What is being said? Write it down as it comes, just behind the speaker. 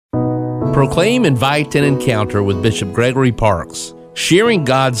Proclaim, invite, and encounter with Bishop Gregory Parks, sharing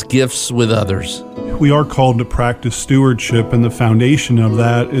God's gifts with others. We are called to practice stewardship, and the foundation of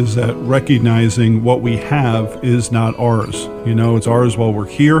that is that recognizing what we have is not ours. It's ours while we're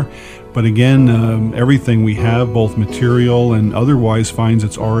here, but again, everything we have, both material and otherwise, finds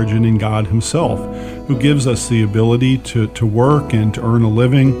its origin in God Himself, who gives us the ability to work and to earn a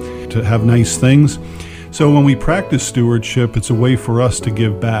living, to have nice things. So when we practice stewardship, it's a way for us to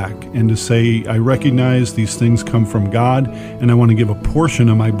give back and to say, I recognize these things come from God, and I want to give a portion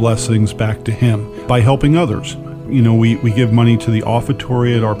of my blessings back to Him by helping others. We give money to the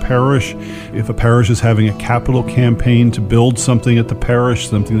offertory at our parish. If a parish is having a capital campaign to build something at the parish,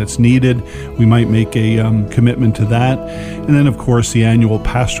 something that's needed, we might make a commitment to that. And then, of course, the annual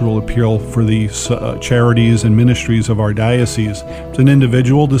pastoral appeal for the charities and ministries of our diocese. It's an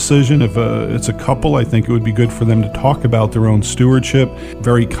individual decision. If it's a couple, I think it would be good for them to talk about their own stewardship.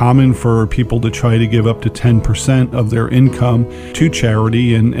 Very common for people to try to give up to 10% of their income to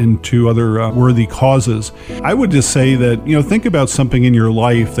charity and to other worthy causes. I would just say that, think about something in your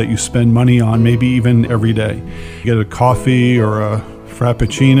life that you spend money on, maybe even every day. You get a coffee or a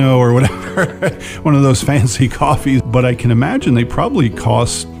Frappuccino or whatever, one of those fancy coffees, but I can imagine they probably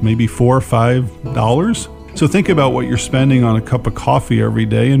cost maybe $4 or $5. So think about what you're spending on a cup of coffee every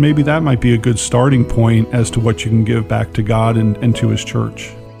day, and maybe that might be a good starting point as to what you can give back to God and to His church.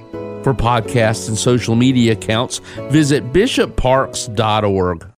 For podcasts and social media accounts, visit bishopparks.org.